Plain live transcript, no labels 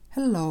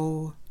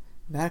Hello,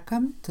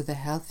 welcome to the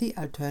Healthy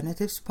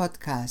Alternatives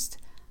podcast.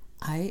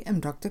 I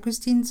am Dr.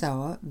 Christine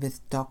Sauer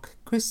with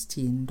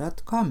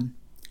DocChristine.com.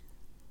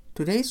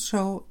 Today's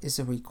show is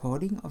a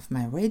recording of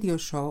my radio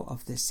show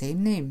of the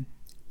same name.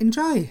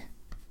 Enjoy!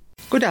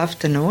 Good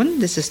afternoon,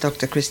 this is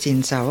Dr.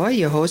 Christine Sauer,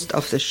 your host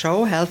of the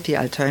show Healthy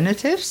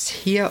Alternatives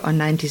here on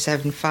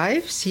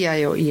 97.5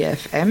 CIOE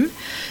FM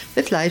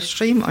with live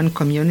stream on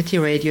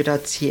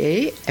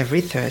communityradio.ca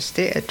every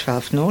Thursday at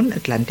 12 noon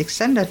Atlantic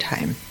Standard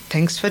Time.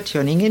 Thanks for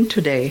tuning in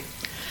today.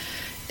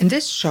 In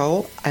this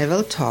show, I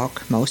will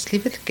talk mostly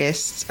with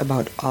guests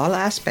about all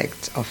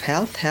aspects of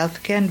health,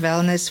 healthcare and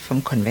wellness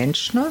from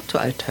conventional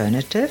to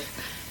alternative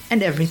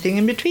and everything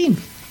in between.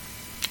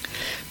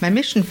 My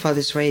mission for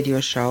this radio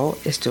show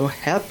is to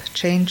help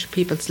change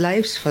people's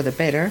lives for the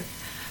better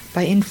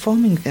by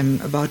informing them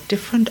about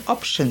different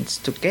options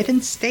to get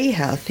and stay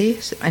healthy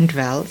and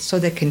well so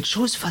they can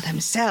choose for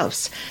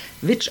themselves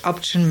which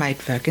option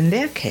might work in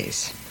their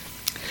case.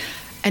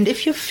 And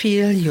if you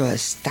feel you are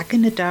stuck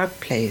in a dark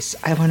place,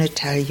 I want to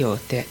tell you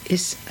there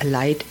is a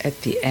light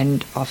at the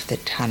end of the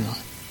tunnel.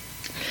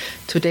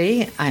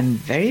 Today, I'm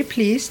very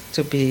pleased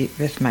to be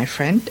with my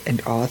friend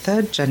and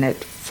author,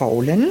 Jeanette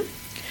Folan.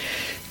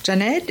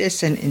 Jeanette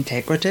is an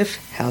integrative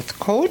health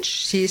coach.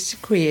 She is the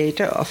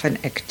creator of an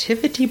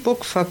activity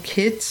book for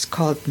kids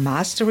called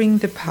Mastering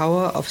the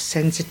Power of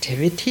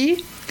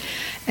Sensitivity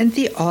and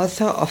the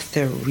author of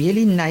the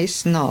really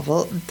nice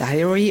novel,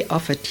 Diary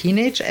of a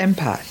Teenage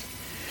Empath.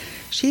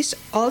 She's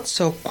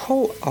also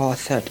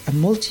co-authored a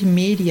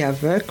multimedia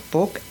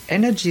workbook,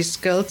 Energy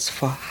Skills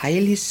for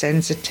Highly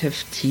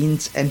Sensitive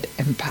Teens and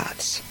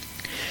Empaths.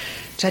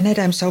 Jeanette,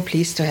 I'm so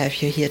pleased to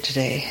have you here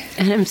today.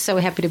 And I'm so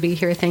happy to be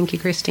here. Thank you,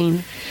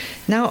 Christine.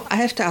 Now, I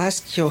have to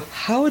ask you,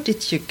 how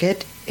did you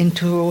get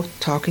into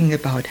talking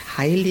about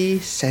highly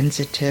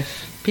sensitive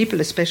people,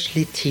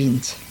 especially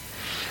teens?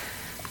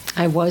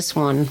 I was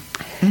one.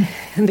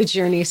 And the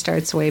journey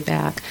starts way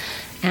back.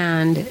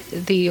 And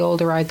the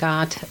older I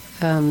got,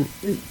 and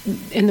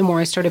the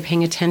more I started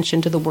paying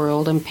attention to the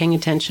world and paying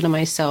attention to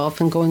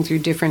myself and going through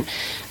different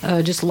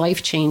just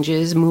life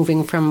changes,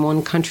 moving from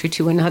one country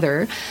to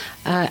another,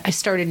 I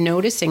started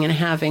noticing and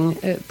having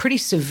pretty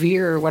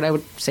severe, what I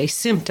would say,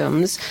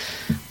 symptoms.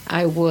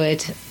 I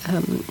would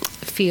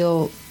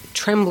feel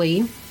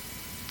trembly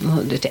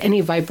to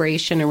any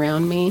vibration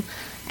around me.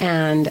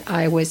 And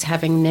I was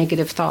having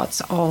negative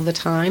thoughts all the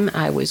time.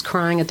 I was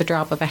crying at the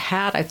drop of a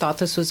hat. I thought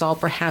this was all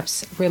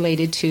perhaps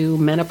related to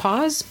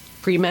menopause,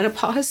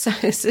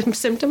 premenopause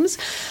symptoms.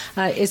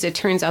 As it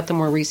turns out, the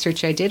more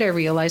research I did, I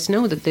realized,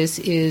 no, that this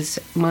is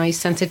my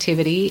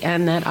sensitivity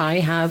and that I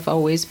have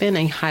always been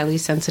a highly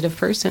sensitive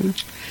person.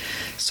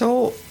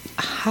 So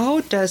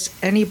how does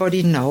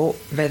anybody know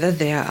whether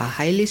they are a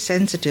highly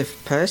sensitive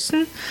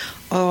person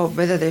or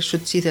whether they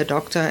should see their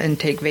doctor and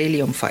take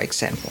Valium, for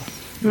example?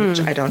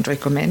 Which I don't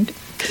recommend.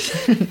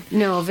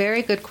 No,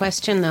 very good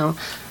question, though.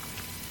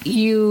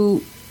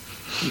 You,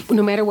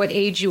 no matter what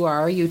age you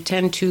are, you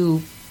tend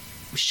to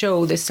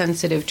show the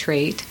sensitive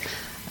trait.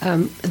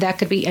 That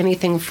could be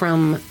anything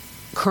from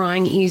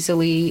crying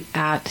easily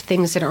at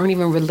things that aren't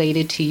even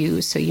related to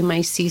you. So you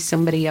might see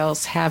somebody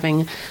else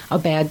having a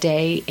bad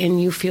day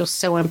and you feel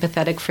so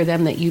empathetic for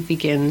them that you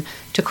begin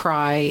to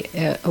cry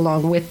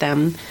along with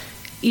them.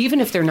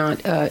 Even if they're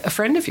not a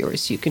friend of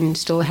yours, you can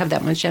still have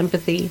that much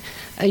empathy.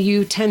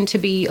 You tend to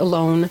be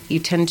alone. You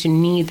tend to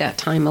need that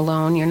time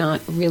alone. You're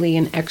not really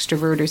an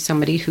extrovert or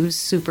somebody who's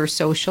super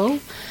social.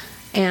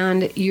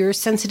 And you're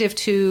sensitive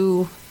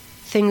to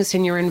things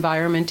in your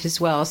environment as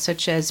well,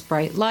 such as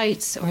bright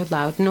lights or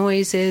loud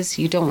noises.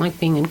 You don't like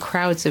being in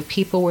crowds of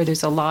people where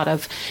there's a lot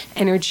of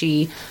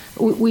energy.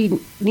 We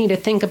need to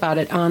think about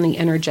it on the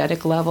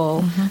energetic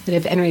level, that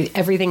if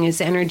everything is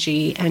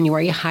energy and you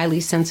are a highly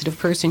sensitive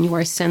person, you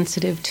are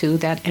sensitive to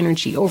that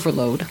energy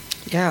overload.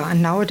 Yeah,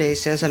 and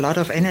nowadays there's a lot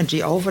of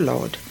energy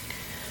overload.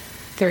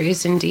 There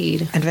is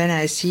indeed. And when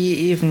I see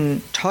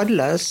even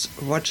toddlers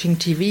watching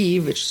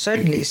TV, which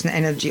certainly is an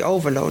energy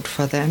overload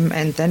for them,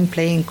 and then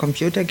playing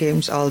computer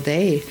games all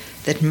day,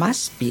 that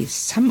must be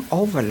some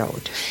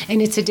overload.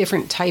 And it's a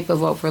different type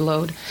of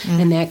overload.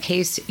 In that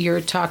case,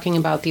 you're talking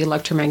about the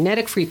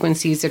electromagnetic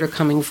frequencies that are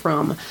coming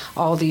from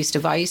all these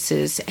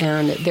devices,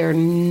 and they're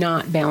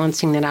not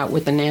balancing that out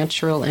with the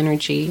natural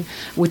energy,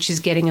 which is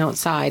getting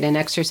outside and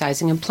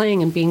exercising and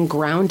playing and being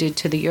grounded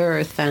to the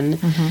earth and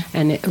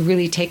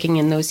really taking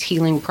in those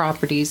healing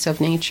properties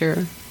of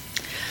nature.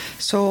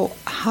 So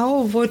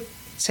how would,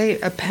 say,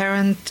 a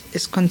parent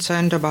is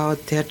concerned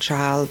about their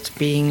child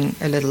being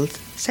a little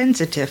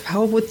sensitive,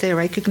 how would they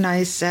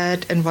recognize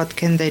that and what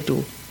can they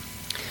do?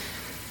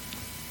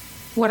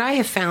 What I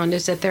have found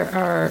is that there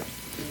are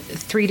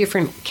three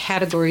different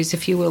categories,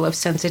 if you will, of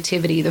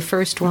sensitivity. The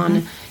first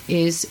one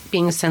is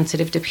being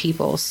sensitive to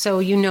people. So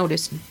you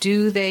notice,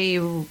 do they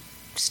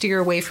steer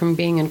away from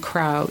being in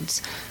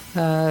crowds?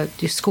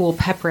 Do school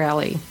pep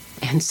rally?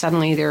 And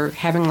suddenly they're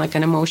having like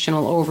an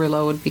emotional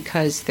overload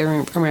because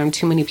they're around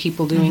too many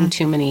people doing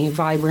too many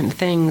vibrant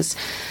things.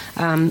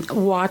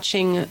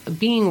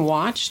 Being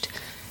watched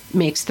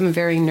makes them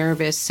very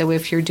nervous. So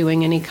if you're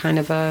doing any kind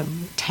of a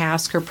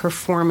task or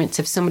performance,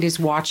 if somebody's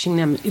watching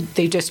them,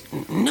 they just,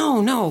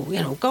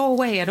 no, go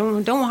away.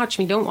 Don't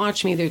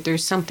watch me.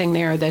 There's something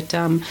there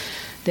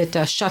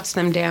that shuts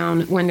them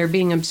down when they're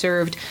being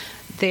observed.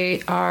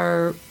 They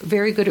are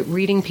very good at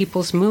reading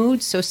people's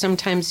moods. So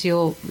sometimes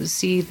you'll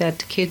see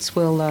that kids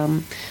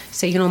will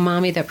say,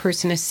 Mommy, that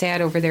person is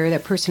sad over there.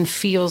 That person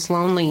feels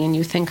lonely. And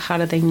you think, how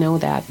do they know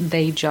that?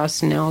 They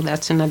just know.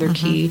 That's another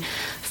key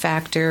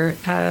factor.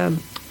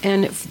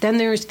 And then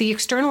there's the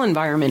external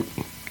environment.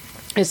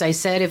 As I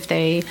said, if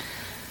they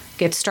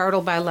get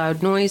startled by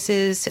loud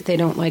noises, they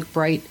don't like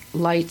bright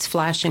lights,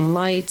 flashing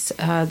lights.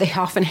 They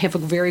often have a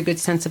very good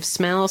sense of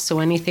smell, so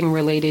anything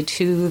related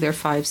to their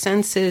five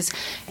senses,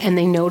 and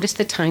they notice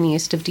the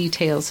tiniest of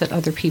details that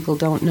other people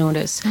don't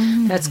notice.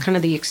 That's kind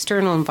of the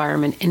external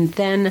environment. And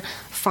then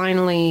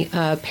finally,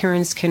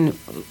 parents can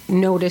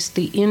notice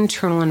the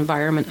internal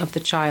environment of the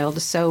child.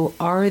 So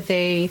are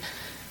they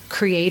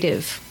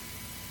creative?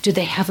 Do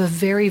they have a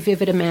very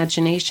vivid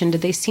imagination? Do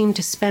they seem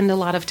to spend a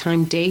lot of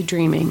time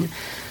daydreaming?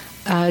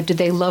 Do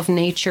they love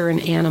nature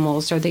and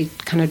animals? Are they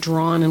kind of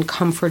drawn and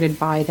comforted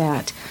by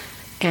that?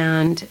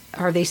 And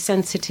are they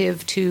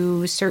sensitive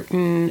to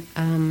certain,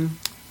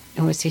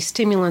 I want to say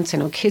stimulants? I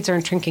know kids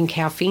aren't drinking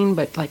caffeine,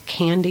 but like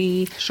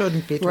candy.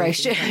 Shouldn't be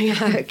drinking.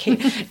 Right,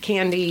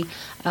 candy,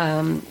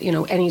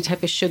 any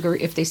type of sugar,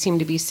 if they seem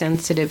to be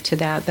sensitive to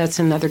that, that's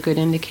another good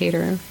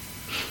indicator.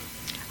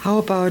 How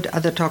about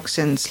other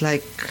toxins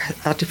like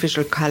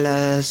artificial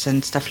colors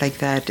and stuff like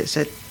that? Is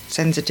it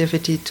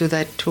sensitivity to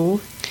that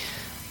too?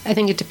 I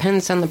think it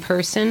depends on the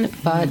person,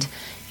 but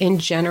in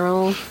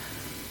general,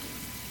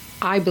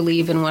 I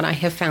believe in what I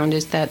have found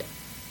is that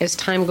as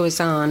time goes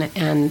on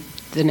and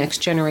the next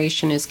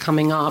generation is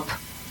coming up,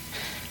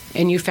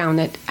 and you found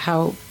that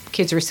how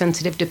kids are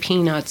sensitive to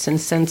peanuts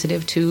and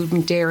sensitive to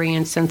dairy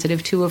and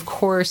sensitive to, of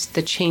course,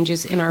 the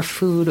changes in our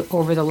food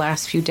over the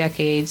last few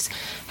decades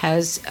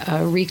has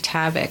wreaked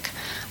havoc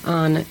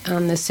on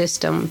the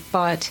system.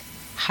 But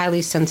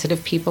highly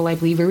sensitive people, I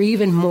believe, are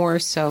even more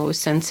so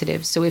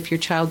sensitive. So if your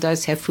child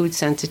does have food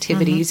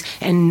sensitivities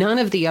and none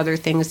of the other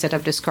things that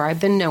I've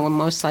described, then no, and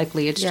most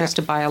likely it's just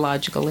a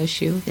biological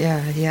issue.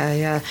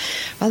 Yeah.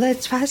 Well,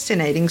 that's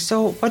fascinating.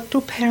 So what do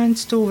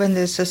parents do when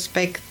they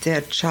suspect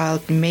their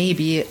child may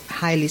be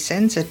highly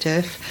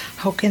sensitive?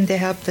 How can they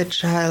help the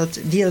child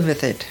deal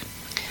with it?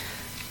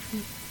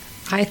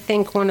 I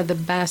think one of the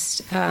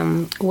best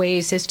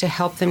ways is to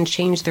help them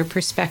change their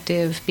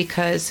perspective,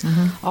 because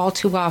all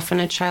too often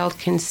a child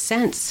can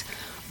sense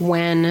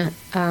when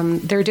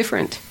they're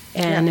different,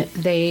 and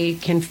they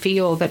can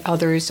feel that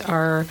others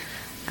are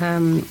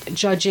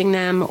judging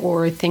them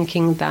or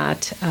thinking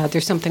that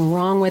there's something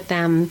wrong with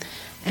them.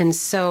 And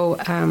so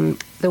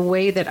the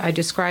way that I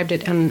described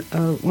it on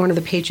one of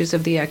the pages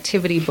of the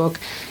activity book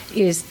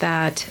is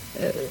that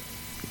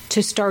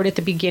to start at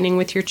the beginning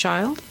with your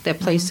child, that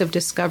place of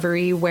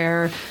discovery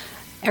where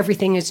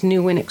everything is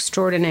new and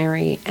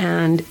extraordinary,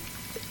 and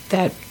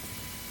that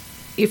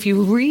if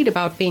you read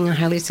about being a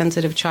highly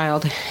sensitive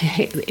child,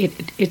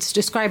 it's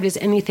described as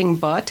anything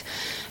but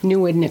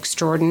new and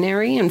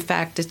extraordinary. In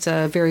fact, it's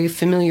a very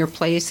familiar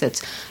place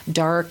that's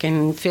dark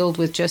and filled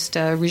with just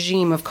a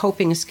regime of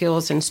coping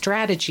skills and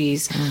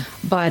strategies.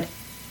 But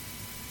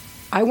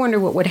I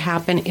wonder what would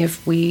happen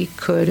if we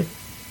could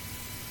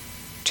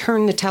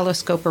turn the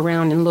telescope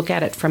around and look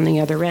at it from the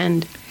other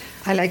end.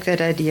 I like that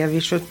idea.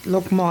 We should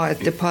look more at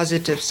the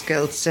positive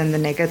skills than the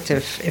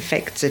negative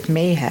effects it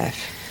may have.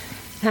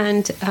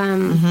 And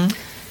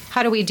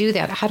how do we do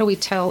that? How do we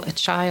tell a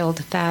child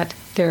that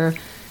they're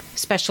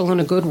special in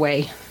a good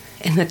way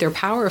and that they're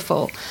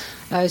powerful?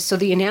 So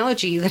the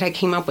analogy that I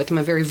came up with, I'm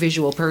a very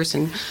visual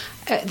person,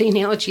 the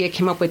analogy I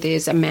came up with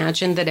is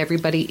imagine that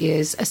everybody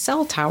is a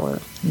cell tower.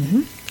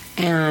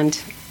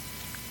 And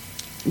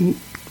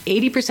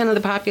 80% of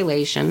the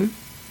population,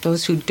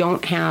 those who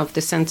don't have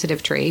the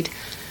sensitive trait,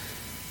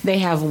 they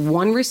have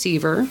one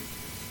receiver,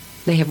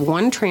 they have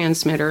one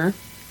transmitter,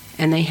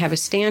 and they have a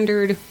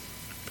standard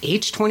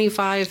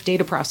H25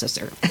 data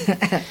processor.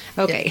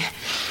 Okay.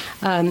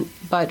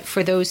 But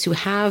for those who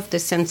have the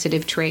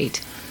sensitive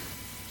trait,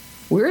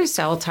 we're a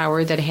cell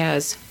tower that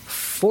has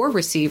 4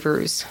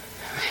 receivers,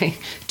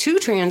 2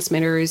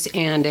 transmitters,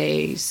 and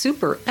a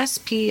super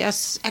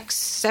SPS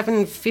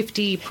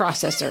X750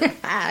 processor.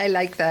 I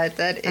like that.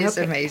 That is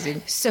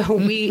amazing. So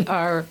we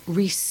are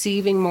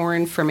receiving more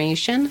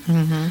information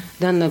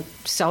than the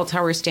cell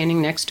tower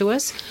standing next to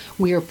us.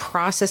 We are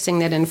processing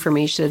that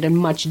information at a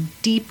much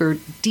deeper,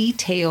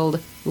 detailed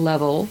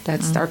level.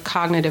 That's our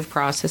cognitive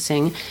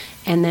processing.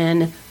 And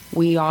then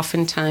we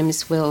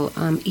oftentimes will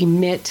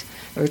emit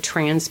or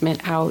transmit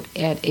out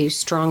at a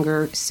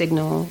stronger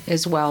signal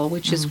as well,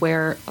 which is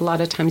where a lot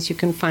of times you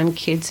can find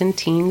kids and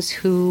teens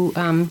who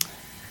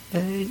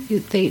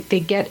they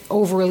get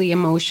overly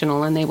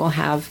emotional, and they will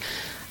have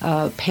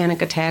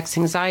panic attacks,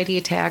 anxiety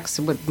attacks,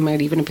 what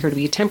might even appear to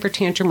be a temper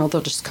tantrum, or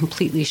they'll just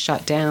completely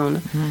shut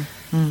down.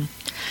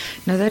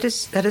 Now that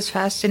is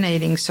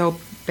fascinating. So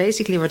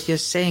basically what you're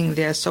saying,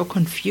 they're so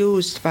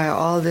confused by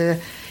all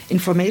the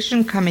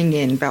information coming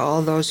in by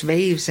all those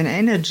waves and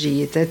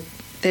energy that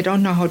they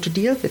don't know how to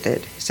deal with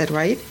it. Is that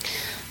right?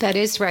 That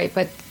is right,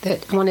 but I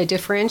want to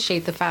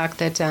differentiate the fact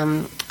that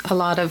a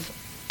lot of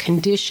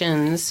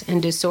conditions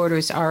and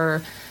disorders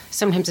are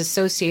sometimes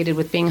associated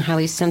with being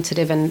highly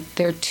sensitive, and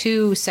they're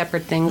two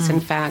separate things, in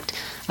fact.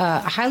 A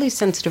highly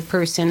sensitive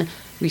person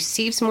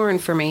receives more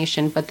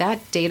information, but that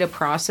data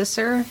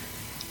processor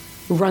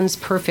runs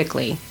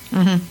perfectly.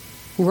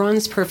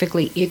 Runs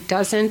perfectly. It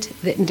doesn't,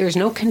 there's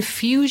no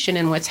confusion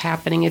in what's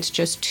happening. It's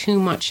just too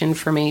much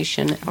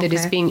information that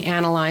is being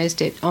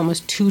analyzed at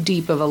almost too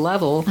deep of a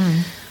level.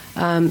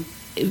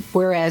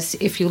 Whereas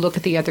if you look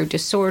at the other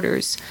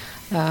disorders,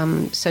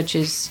 such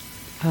as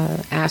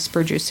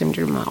Asperger's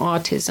syndrome,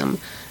 autism,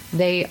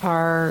 they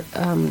are,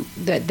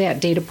 that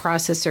data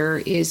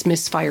processor is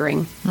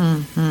misfiring.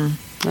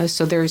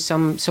 So there's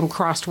some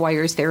crossed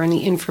wires there, and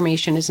the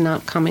information is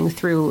not coming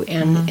through.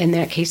 And in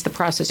that case, the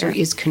processor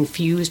is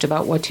confused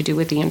about what to do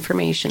with the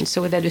information.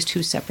 So that is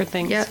two separate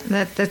things. Yeah,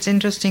 that's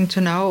interesting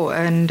to know.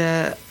 And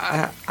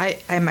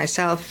I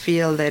myself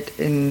feel that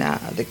in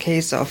the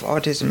case of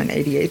autism and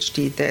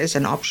ADHD, there is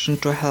an option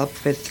to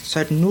help with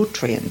certain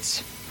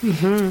nutrients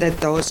that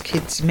those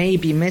kids may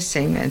be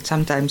missing, and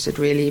sometimes it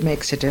really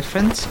makes a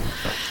difference.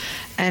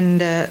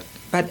 And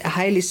but a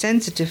highly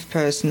sensitive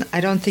person,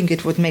 I don't think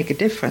it would make a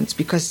difference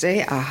because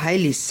they are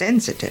highly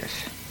sensitive.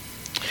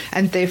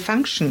 And they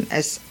function,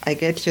 as I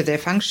get you, they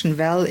function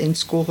well in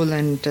school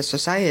and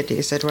society.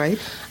 Is that right?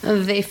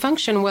 They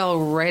function well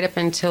right up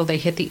until they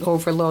hit the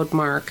overload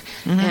mark.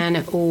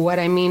 And what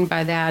I mean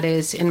by that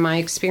is, in my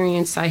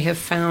experience, I have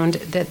found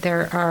that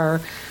there are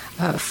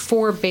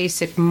 4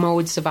 basic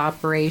modes of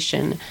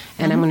operation.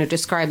 And I'm going to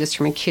describe this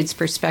from a kid's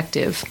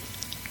perspective.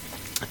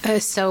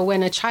 So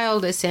when a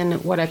child is in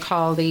what I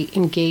call the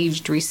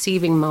engaged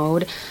receiving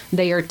mode,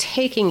 they are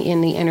taking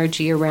in the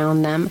energy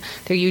around them.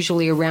 They're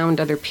usually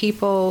around other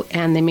people,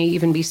 and they may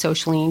even be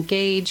socially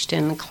engaged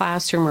in a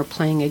classroom or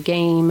playing a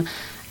game.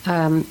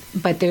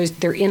 But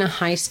they're in a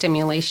high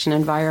stimulation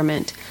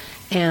environment,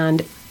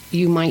 and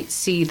you might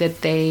see that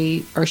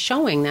they are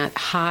showing that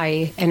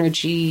high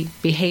energy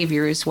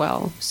behavior as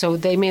well. So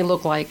they may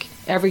look like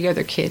every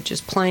other kid,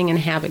 just playing and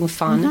having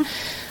fun.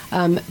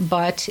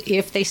 But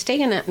if they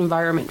stay in that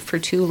environment for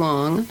too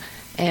long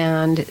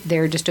and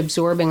they're just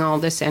absorbing all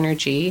this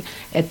energy,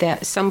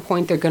 at some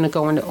point they're going to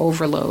go into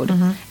overload.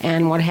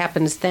 And what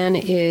happens then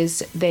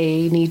is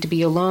they need to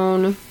be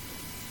alone.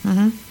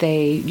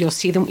 You'll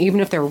see them,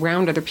 even if they're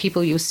around other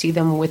people, you'll see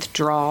them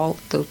withdraw.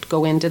 They'll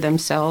go into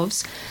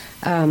themselves.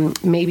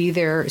 Maybe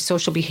their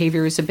social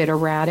behavior is a bit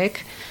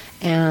erratic,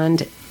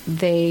 and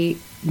they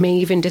may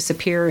even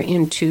disappear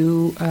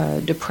into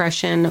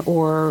depression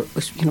or,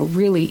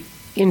 really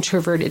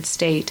introverted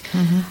state.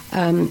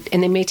 And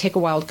they may take a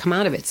while to come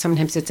out of it.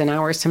 Sometimes it's an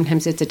hour,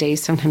 sometimes it's a day,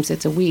 sometimes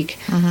it's a week,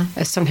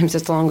 sometimes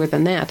it's longer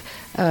than that.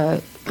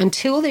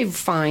 Until they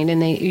find,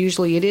 and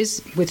it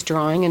is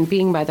withdrawing and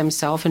being by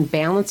themselves and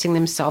balancing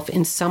themselves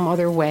in some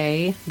other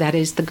way, that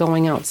is the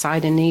going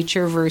outside in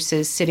nature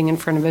versus sitting in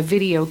front of a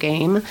video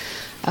game.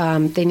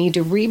 They need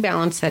to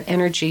rebalance that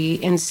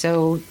energy, and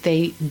so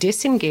they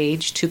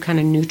disengage to kind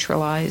of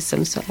neutralize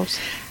themselves.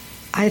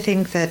 I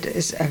think that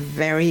is a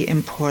very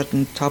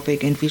important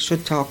topic, and we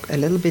should talk a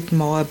little bit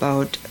more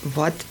about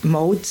what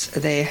modes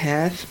they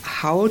have,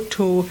 how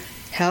to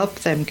help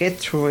them get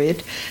through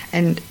it.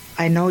 And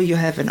I know you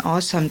have an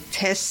awesome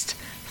test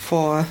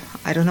for,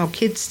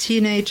 kids,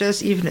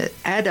 teenagers, even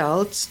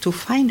adults, to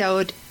find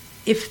out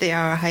if they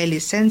are a highly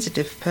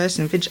sensitive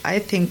person, which I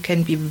think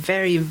can be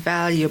very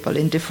valuable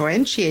in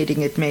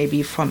differentiating it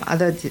maybe from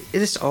other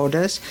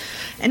disorders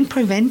and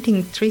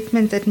preventing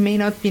treatment that may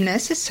not be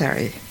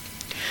necessary.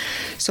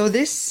 So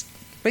this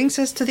brings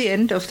us to the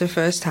end of the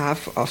first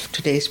half of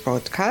today's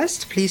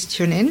broadcast. Please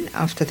tune in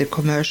after the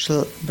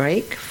commercial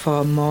break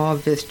for more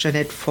with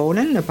Jeanette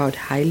Folan about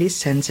highly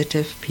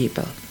sensitive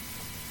people.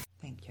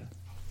 Thank you.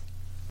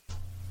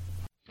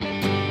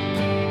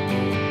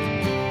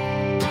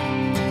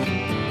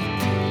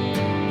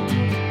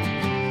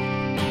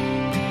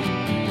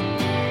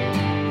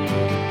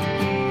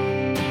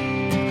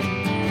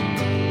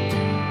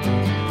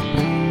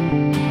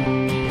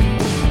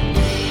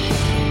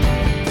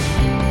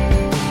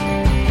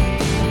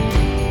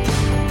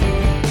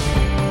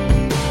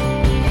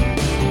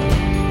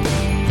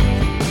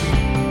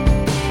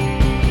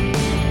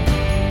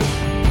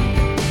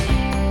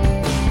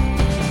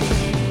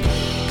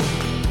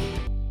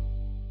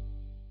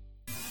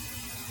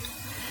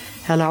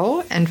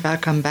 Hello and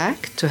welcome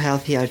back to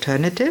Healthy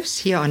Alternatives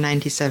here on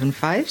 97.5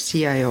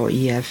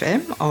 CIOE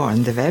FM or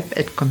on the web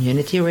at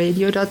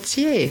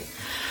communityradio.ca.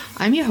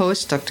 I'm your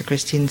host, Dr.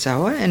 Christine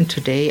Sauer, and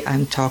today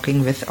I'm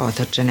talking with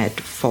author Jeanette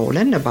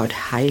Folan about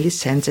highly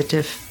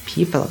sensitive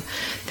people.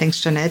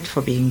 Thanks, Jeanette,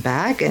 for being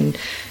back. And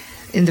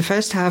in the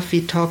first half,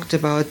 we talked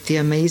about the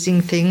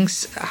amazing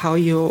things, how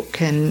you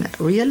can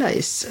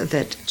realize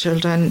that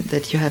children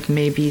that you have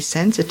may be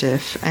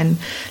sensitive. And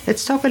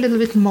let's talk a little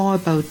bit more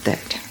about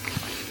that.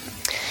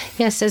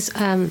 Yes, as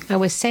I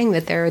was saying,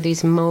 that there are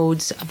these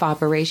modes of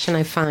operation,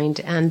 I find,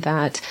 and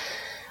that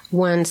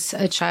once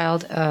a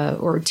child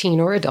or teen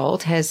or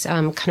adult has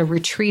kind of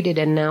retreated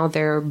and now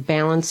they're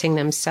balancing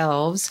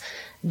themselves,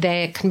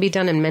 that can be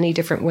done in many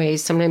different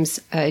ways. Sometimes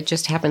it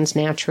just happens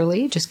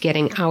naturally, just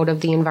getting out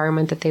of the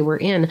environment that they were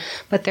in.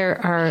 But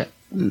there are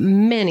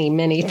many,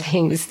 many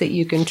things that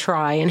you can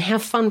try and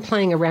have fun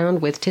playing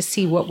around with to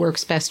see what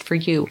works best for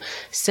you.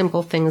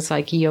 Simple things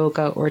like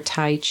yoga or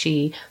Tai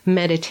Chi,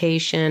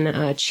 meditation,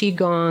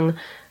 Qigong,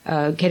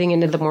 getting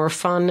into the more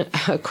fun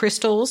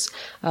crystals,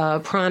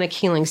 pranic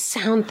healing,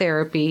 sound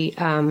therapy,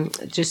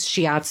 just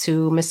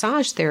shiatsu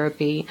massage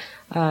therapy,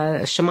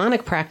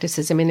 shamanic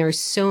practices. I mean, there are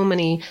so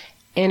many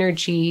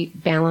energy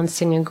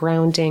balancing and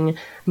grounding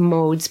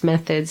modes,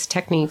 methods,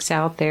 techniques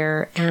out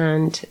there.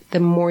 And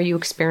the more you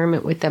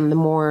experiment with them, the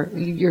more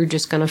you're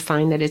just going to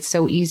find that it's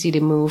so easy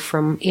to move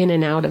from in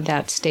and out of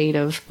that state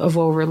of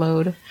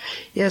overload.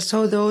 Yeah,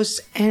 so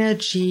those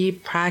energy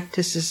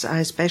practices are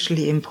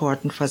especially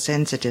important for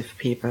sensitive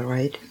people,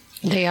 right?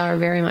 They are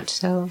very much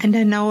so. And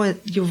I know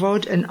you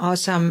wrote an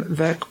awesome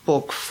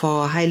workbook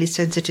for highly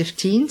sensitive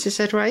teens. Is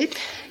that right?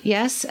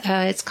 Yes,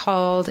 it's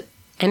called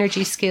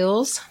Energy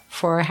Skills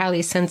for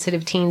Highly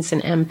Sensitive Teens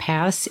and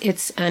Empaths.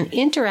 It's an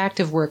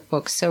interactive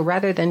workbook, so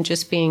rather than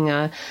just being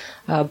a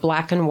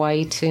black and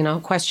white,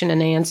 question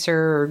and answer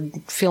or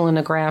fill in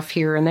a graph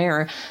here and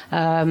there,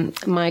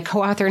 my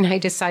co-author and I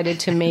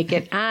decided to make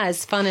it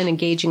as fun and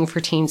engaging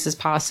for teens as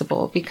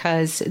possible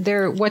because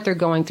what they're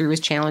going through is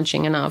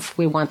challenging enough.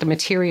 We want the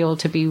material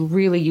to be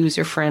really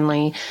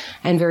user-friendly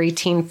and very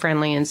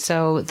teen-friendly, and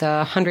so the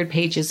 100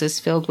 pages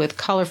is filled with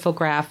colorful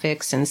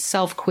graphics and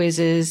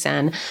self-quizzes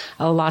and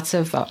lots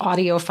of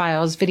audio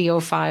files, video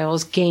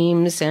files,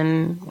 games,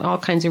 and all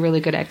kinds of really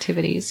good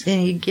activities. Yeah,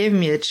 he gave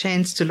me a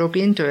chance to look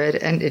into it,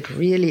 and it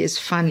really is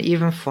fun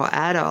even for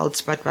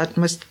adults, but what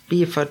must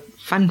be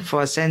fun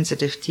for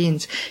sensitive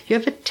teens. You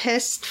have a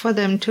test for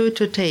them too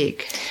to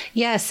take.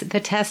 Yes, the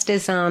test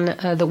is on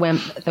the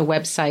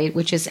website,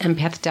 which is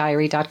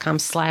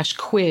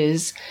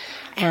empathdiary.com/quiz.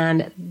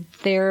 And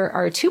there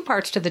are two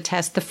parts to the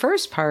test. The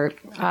first part,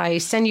 I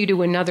send you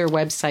to another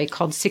website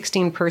called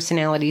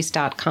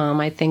 16personalities.com.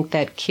 I think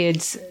that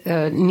kids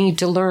need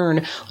to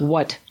learn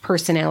what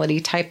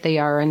personality type they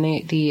are, and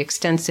the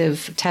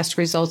extensive test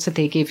results that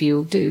they give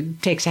you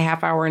takes a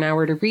half hour, an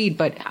hour to read.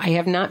 But I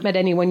have not met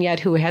anyone yet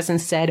who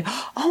hasn't said,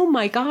 "Oh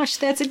my gosh,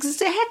 that's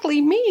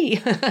exactly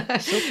me."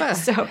 Super.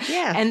 So,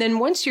 yeah. And then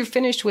once you're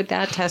finished with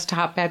that test,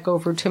 hop back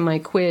over to my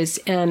quiz,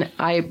 and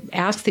I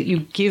ask that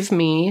you give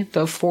me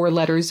the 4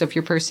 letters of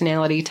your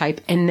personality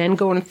type, and then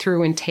go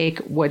through and take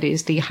what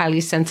is the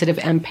highly sensitive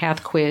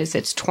empath quiz.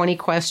 It's 20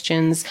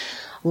 questions.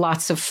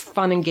 Lots of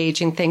fun,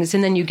 engaging things.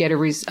 And then you get a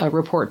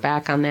report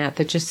back on that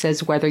just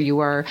says whether you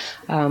are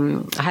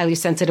highly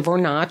sensitive or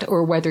not,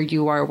 or whether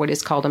you are what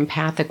is called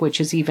empathic, which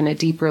is even a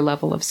deeper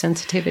level of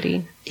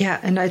sensitivity. Yeah,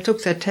 and I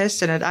took that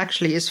test, and it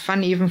actually is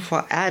fun even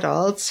for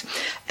adults.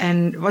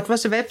 And what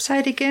was the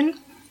website again?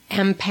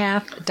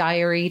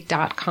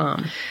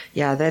 empathdiary.com.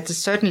 Yeah, that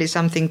is certainly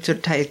something to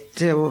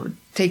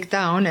take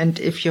down. And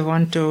if you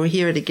want to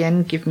hear it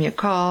again, give me a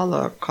call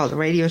or call the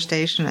radio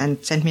station and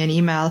send me an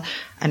email,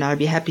 and I'll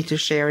be happy to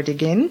share it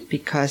again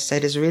because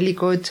that is really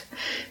good.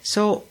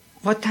 So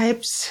what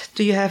types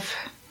do you have?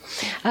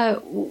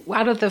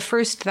 Out of the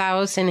first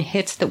 1,000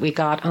 hits that we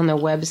got on the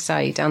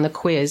website, on the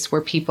quiz,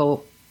 where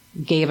people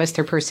gave us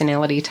their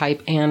personality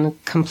type and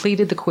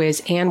completed the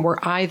quiz and were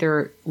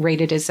either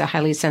rated as a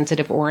highly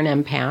sensitive or an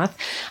empath,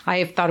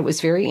 I thought it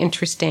was very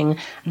interesting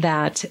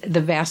that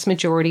the vast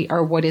majority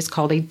are what is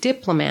called a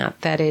diplomat.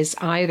 That is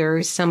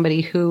either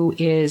somebody who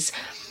is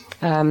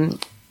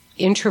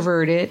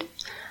introverted,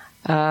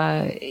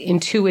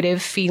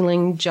 intuitive,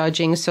 feeling,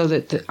 judging, so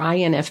that the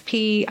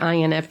INFP,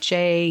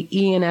 INFJ,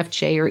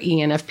 ENFJ, or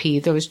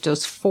ENFP,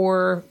 those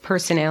 4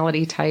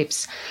 personality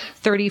types,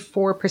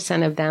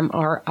 34% of them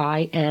are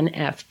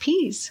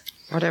INFPs.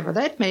 Whatever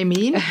that may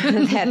mean.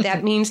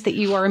 that means that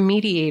you are a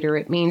mediator.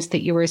 It means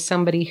that you are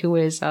somebody who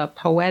is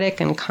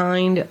poetic and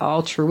kind,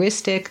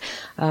 altruistic,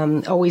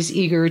 always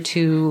eager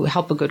to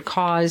help a good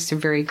cause. They're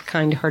very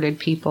kind-hearted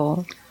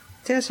people.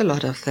 There's a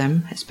lot of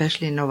them,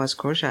 especially in Nova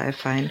Scotia, I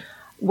find.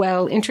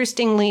 Well,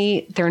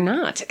 interestingly, they're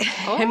not.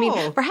 Oh. I mean,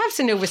 perhaps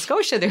in Nova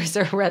Scotia there's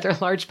a rather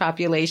large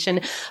population,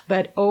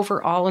 but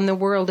overall in the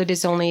world it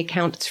is only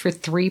accounts for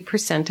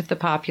 3% of the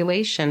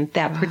population,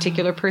 that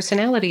particular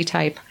personality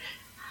type.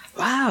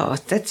 Wow,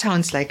 that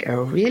sounds like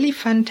a really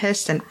fun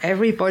test, and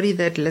everybody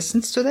that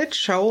listens to that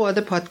show or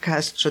the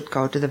podcast should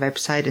go to the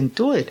website and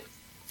do it.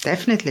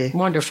 Definitely.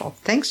 Wonderful.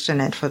 Thanks,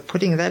 Jeanette, for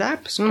putting that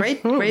up. It's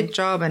great, great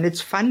job. And it's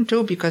fun,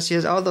 too, because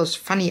here's all those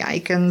funny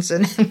icons.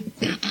 And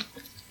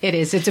It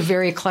is. It's a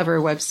very clever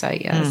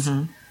website, yes.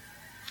 Mm-hmm.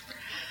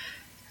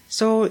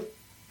 So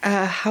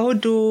how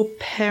do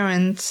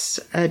parents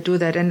do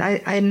that? And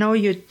I know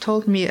you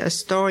told me a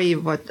story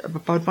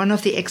about one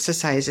of the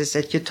exercises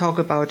that you talk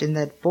about in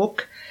that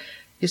book.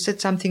 You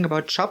said something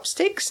about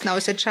chopsticks. Now,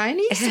 is it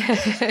Chinese?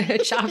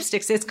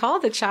 Chopsticks. It's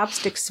called the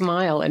Chopstick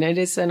Smile, and it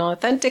is an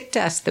authentic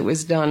test that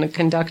was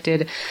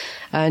conducted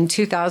in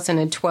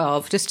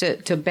 2012. Just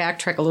to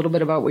backtrack a little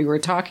bit about what we were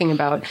talking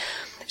about,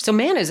 So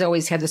man has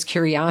always had this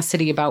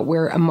curiosity about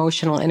where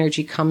emotional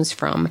energy comes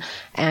from.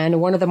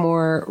 And one of the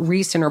more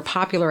recent or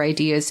popular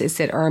ideas is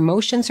that our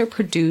emotions are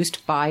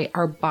produced by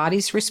our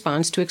body's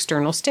response to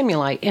external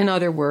stimuli. In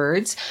other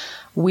words,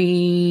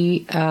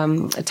 we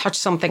touch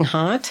something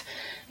hot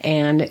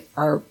and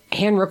our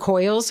hand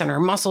recoils and our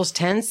muscles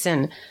tense,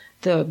 and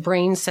the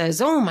brain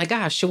says, "Oh my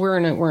gosh, we're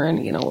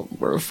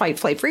in fight,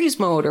 flight, freeze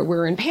mode, or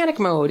we're in panic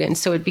mode," and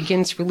so it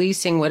begins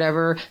releasing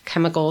whatever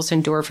chemicals,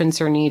 endorphins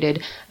are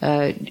needed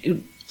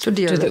for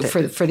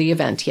the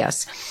event.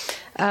 Yes.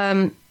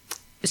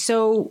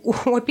 So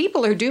what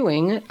people are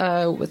doing,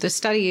 what the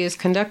study is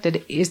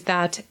conducted, is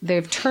that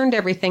they've turned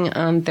everything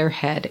on their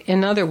head.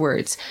 In other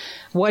words,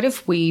 what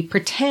if we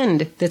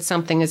pretend that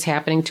something is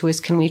happening to us?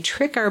 Can we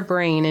trick our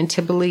brain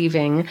into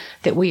believing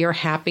that we are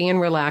happy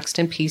and relaxed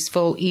and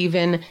peaceful,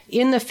 even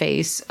in the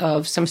face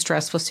of some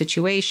stressful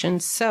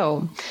situations?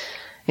 So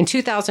in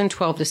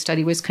 2012, the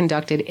study was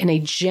conducted, and a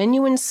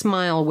genuine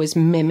smile was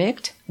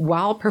mimicked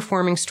while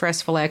performing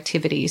stressful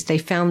activities. They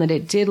found that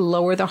it did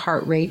lower the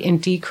heart rate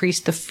and decrease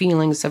the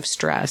feelings of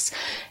stress.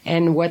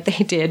 And what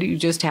they did, you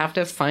just have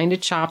to find a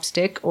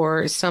chopstick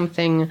or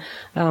something,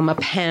 a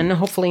pen,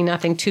 hopefully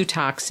nothing too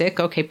toxic.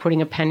 Okay,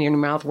 putting a pen in your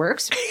mouth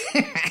works.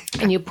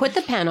 And you put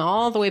the pen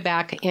all the way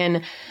back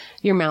in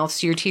your mouth,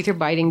 so your teeth are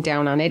biting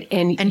down on it.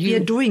 And we are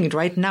doing it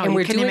right now. And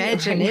you can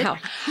imagine it. Right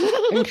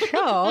and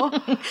so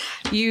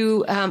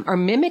you are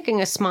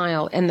mimicking a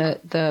smile, and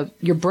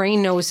your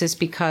brain knows this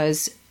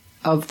because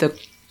of the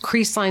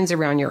crease lines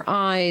around your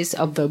eyes,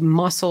 of the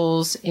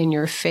muscles in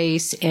your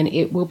face, and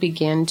it will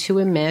begin to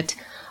emit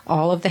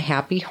all of the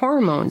happy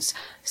hormones,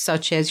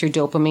 such as your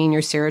dopamine,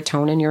 your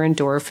serotonin, your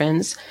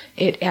endorphins.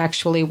 It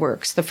actually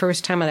works. The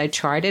first time that I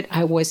tried it,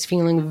 I was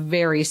feeling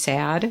very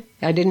sad.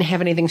 I didn't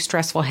have anything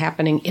stressful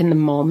happening in the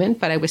moment,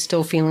 but I was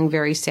still feeling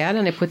very sad,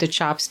 and I put the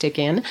chopstick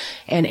in.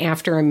 And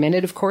after a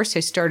minute, of course,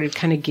 I started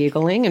kind of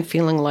giggling and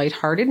feeling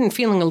lighthearted and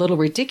feeling a little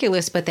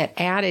ridiculous, but that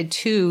added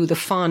to the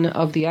fun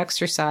of the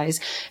exercise.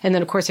 And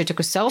then, of course, I took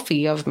a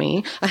selfie of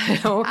me, a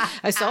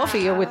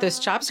selfie with this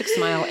chopstick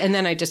smile, and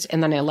then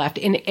I left.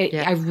 And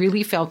I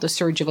really felt the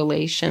surge of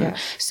elation. Yeah.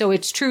 So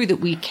it's true that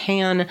we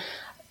can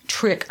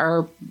trick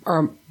our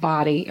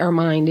body, our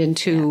mind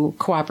into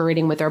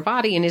cooperating with our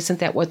body. And isn't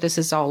that what this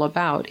is all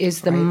about?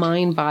 Is the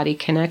mind-body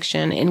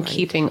connection and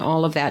keeping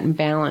all of that in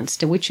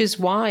balance, which is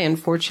why,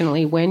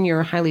 unfortunately, when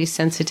you're highly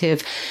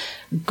sensitive,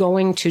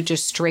 going to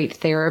just straight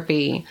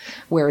therapy,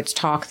 where it's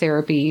talk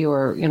therapy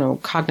or,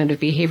 cognitive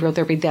behavioral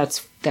therapy,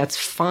 that's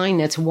fine.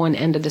 That's one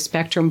end of the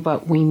spectrum,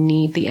 but we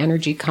need the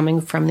energy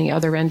coming from the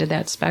other end of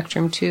that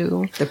spectrum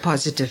too. The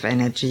positive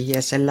energy,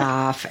 yes, a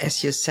laugh,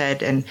 as you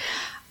said. And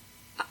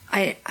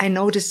I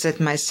noticed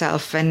it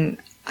myself when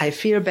I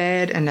feel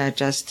bad and I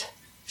just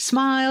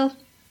smile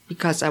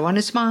because I want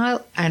to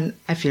smile and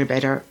I feel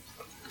better.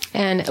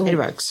 And it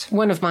works.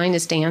 One of mine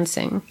is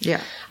dancing.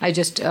 Yeah. I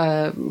just,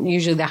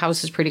 usually the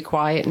house is pretty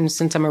quiet, and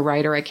since I'm a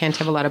writer, I can't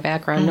have a lot of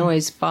background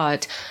noise,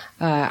 but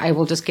I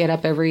will just get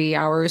up every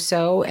hour or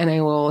so, and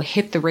I will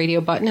hit the radio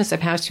button as I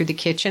pass through the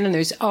kitchen, and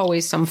there's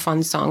always some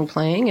fun song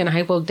playing, and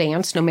I will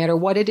dance no matter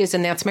what it is,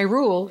 and that's my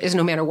rule, is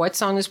no matter what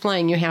song is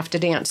playing, you have to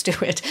dance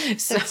to it.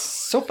 So that's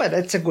super.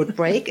 That's a good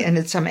break, and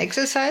it's some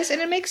exercise,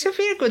 and it makes you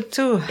feel good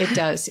too. It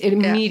does. It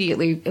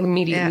immediately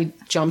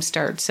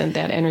jumpstarts and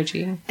that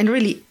energy. And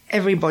really,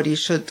 everybody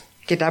should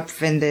get up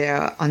when they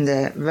are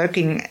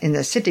working in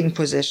the sitting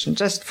position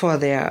just for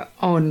their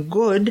own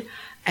good,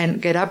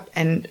 and get up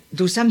and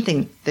do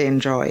something they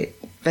enjoy,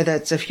 whether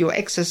it's a few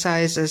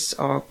exercises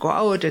or go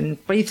out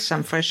and breathe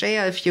some fresh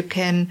air if you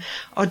can,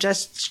 or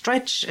just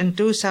stretch and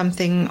do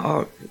something,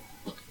 or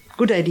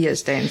good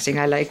ideas dancing.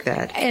 I like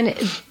that. And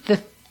the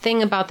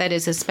thing about that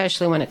is,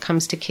 especially when it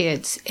comes to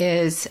kids,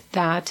 is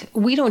that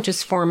we don't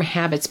just form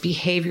habits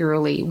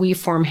behaviorally. We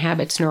form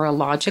habits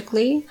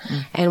neurologically,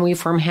 and we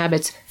form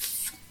habits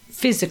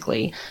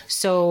physically.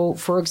 So,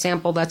 for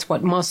example, that's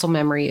what muscle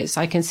memory is.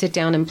 I can sit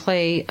down and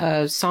play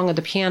a song on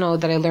the piano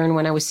that I learned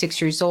when I was 6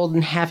 years old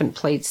and haven't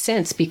played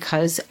since,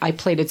 because I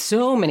played it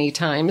so many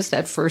times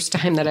that first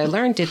time that I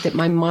learned it that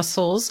my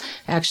muscles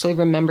actually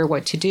remember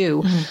what to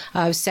do.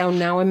 So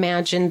now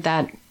imagine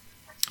that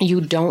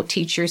you don't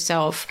teach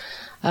yourself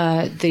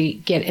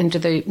get into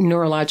the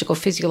neurological,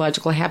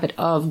 physiological habit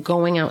of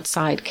going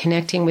outside,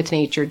 connecting with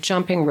nature,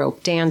 jumping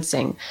rope,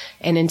 dancing,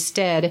 and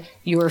instead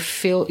you're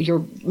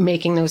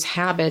making those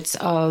habits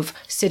of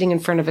sitting in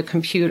front of a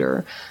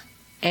computer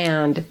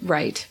and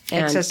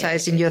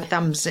exercising your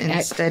thumbs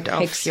instead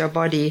of your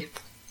body.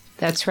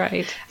 That's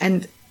right.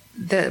 And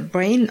the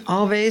brain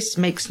always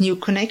makes new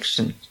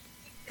connections,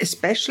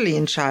 especially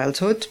in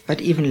childhood,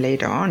 but even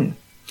later on.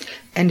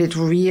 And it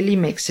really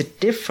makes a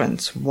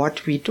difference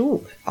what we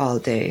do all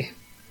day.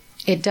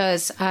 It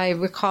does. I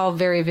recall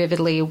very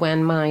vividly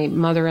when my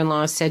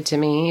mother-in-law said to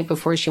me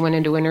before she went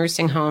into a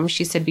nursing home,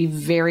 she said, be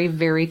very,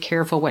 very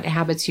careful what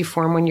habits you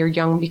form when you're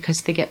young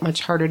because they get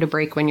much harder to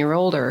break when you're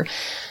older.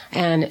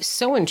 And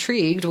so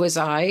intrigued was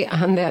I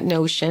on that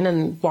notion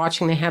and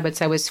watching the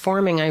habits I was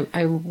forming.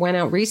 I went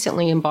out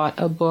recently and bought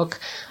a book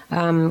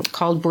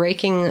called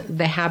Breaking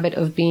the Habit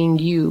of Being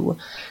You.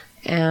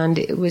 And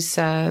it was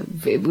a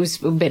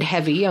bit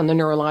heavy on the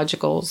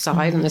neurological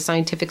side and the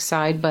scientific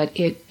side, but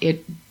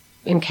it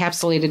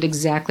encapsulated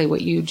exactly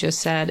what you just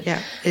said.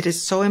 Yeah, it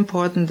is so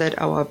important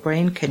that our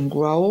brain can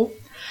grow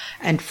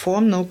and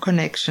form no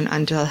connection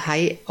until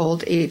high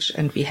old age.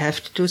 And we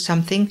have to do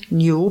something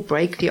new,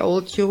 break the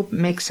old tube,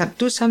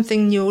 do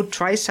something new,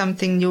 try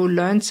something new,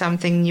 learn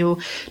something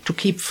new to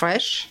keep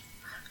fresh.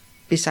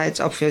 Besides,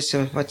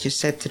 obviously, what you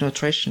said, the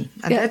nutrition.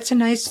 And that's a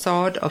nice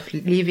thought of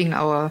leaving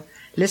our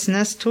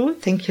listeners too.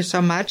 Thank you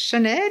so much,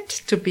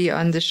 Jeanette, to be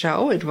on the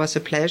show. It was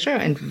a pleasure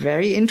and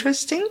very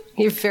interesting.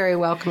 You're very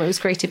welcome. It was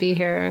great to be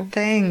here.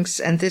 Thanks.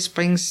 And this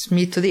brings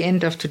me to the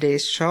end of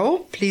today's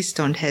show. Please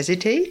don't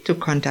hesitate to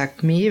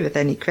contact me with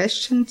any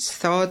questions,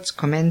 thoughts,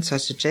 comments, or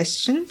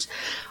suggestions.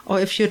 Or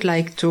if you'd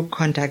like to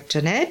contact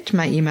Jeanette,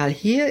 my email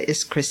here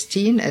is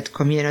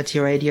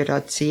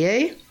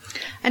christine@communityradio.ca.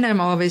 And I'm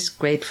always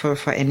grateful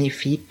for any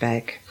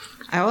feedback.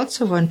 I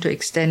also want to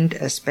extend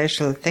a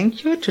special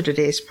thank you to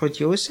today's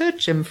producer,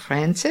 Jim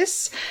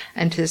Francis,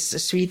 and his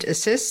sweet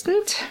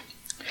assistant.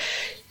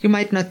 You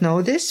might not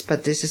know this,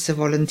 but this is a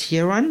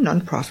volunteer-run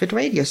non-profit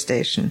radio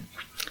station.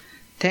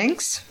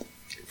 Thanks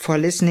for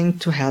listening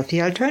to Healthy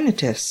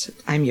Alternatives.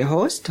 I'm your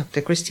host,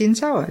 Dr. Christine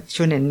Sauer.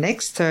 Tune in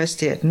next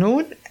Thursday at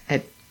noon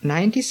at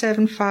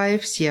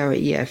 97.5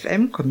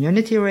 CRE-FM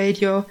Community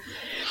Radio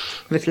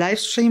with live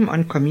stream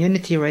on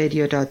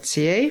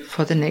communityradio.ca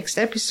for the next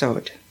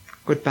episode.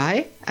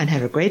 Goodbye and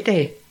have a great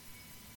day.